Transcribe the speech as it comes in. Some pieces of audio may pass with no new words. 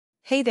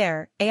Hey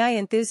there, AI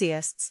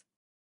enthusiasts!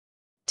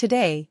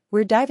 Today,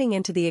 we're diving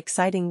into the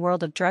exciting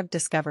world of drug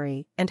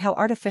discovery and how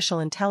artificial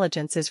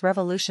intelligence is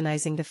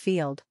revolutionizing the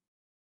field.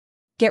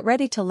 Get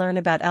ready to learn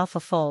about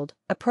AlphaFold,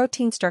 a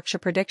protein structure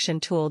prediction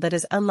tool that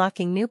is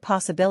unlocking new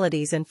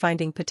possibilities in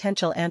finding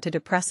potential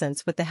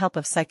antidepressants with the help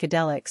of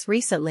psychedelics.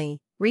 Recently,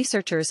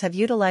 researchers have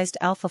utilized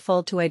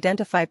AlphaFold to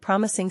identify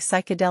promising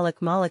psychedelic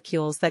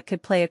molecules that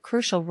could play a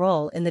crucial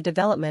role in the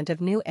development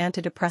of new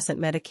antidepressant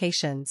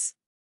medications.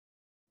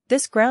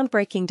 This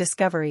groundbreaking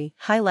discovery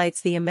highlights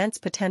the immense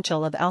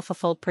potential of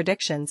AlphaFold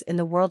predictions in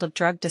the world of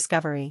drug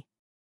discovery.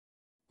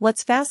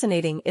 What's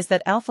fascinating is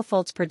that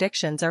AlphaFold's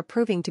predictions are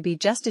proving to be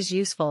just as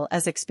useful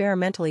as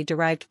experimentally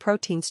derived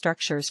protein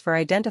structures for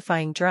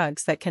identifying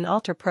drugs that can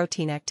alter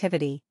protein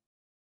activity.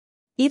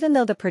 Even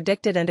though the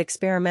predicted and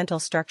experimental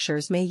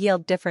structures may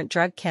yield different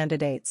drug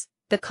candidates,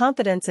 the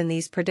confidence in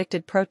these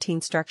predicted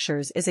protein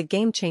structures is a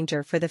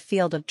game-changer for the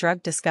field of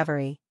drug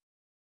discovery.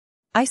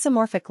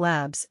 Isomorphic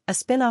Labs, a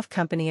spin-off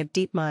company of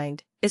DeepMind,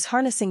 is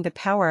harnessing the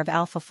power of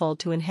AlphaFold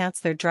to enhance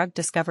their drug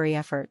discovery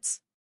efforts.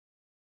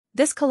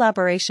 This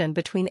collaboration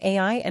between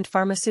AI and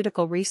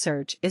pharmaceutical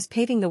research is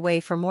paving the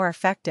way for more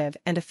effective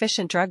and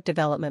efficient drug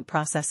development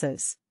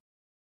processes.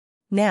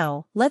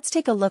 Now, let's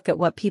take a look at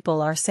what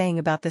people are saying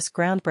about this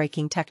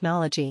groundbreaking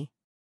technology.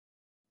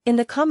 In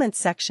the comments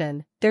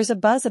section, there's a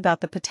buzz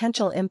about the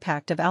potential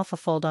impact of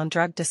AlphaFold on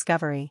drug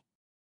discovery.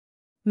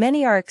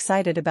 Many are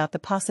excited about the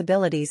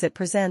possibilities it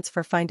presents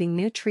for finding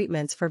new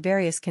treatments for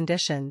various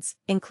conditions,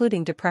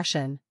 including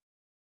depression.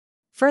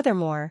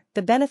 Furthermore,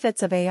 the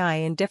benefits of AI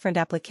in different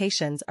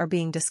applications are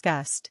being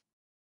discussed.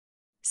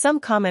 Some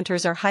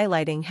commenters are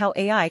highlighting how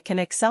AI can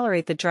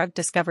accelerate the drug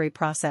discovery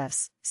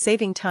process,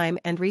 saving time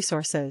and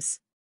resources.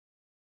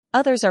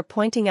 Others are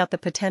pointing out the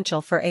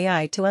potential for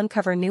AI to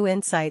uncover new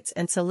insights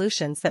and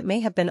solutions that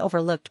may have been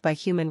overlooked by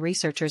human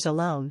researchers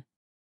alone.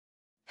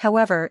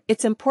 However,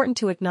 it's important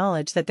to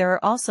acknowledge that there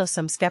are also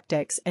some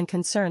skeptics and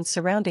concerns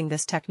surrounding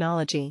this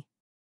technology.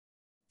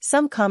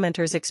 Some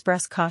commenters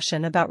express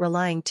caution about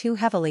relying too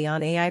heavily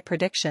on AI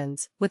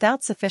predictions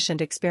without sufficient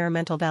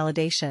experimental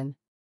validation.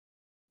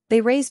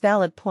 They raise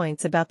valid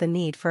points about the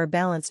need for a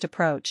balanced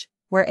approach,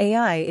 where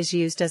AI is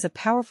used as a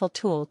powerful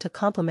tool to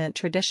complement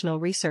traditional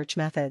research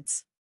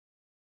methods.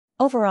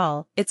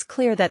 Overall, it's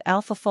clear that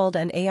AlphaFold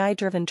and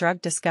AI-driven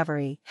drug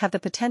discovery have the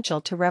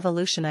potential to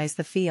revolutionize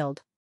the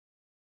field.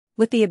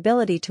 With the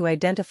ability to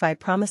identify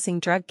promising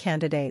drug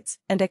candidates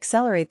and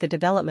accelerate the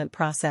development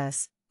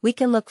process, we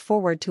can look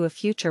forward to a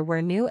future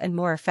where new and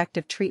more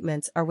effective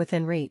treatments are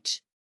within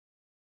reach.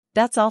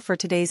 That's all for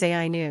today's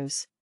AI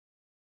news.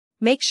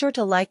 Make sure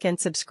to like and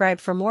subscribe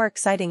for more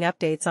exciting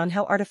updates on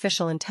how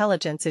artificial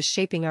intelligence is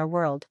shaping our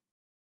world.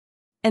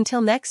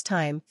 Until next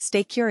time,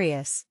 stay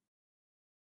curious.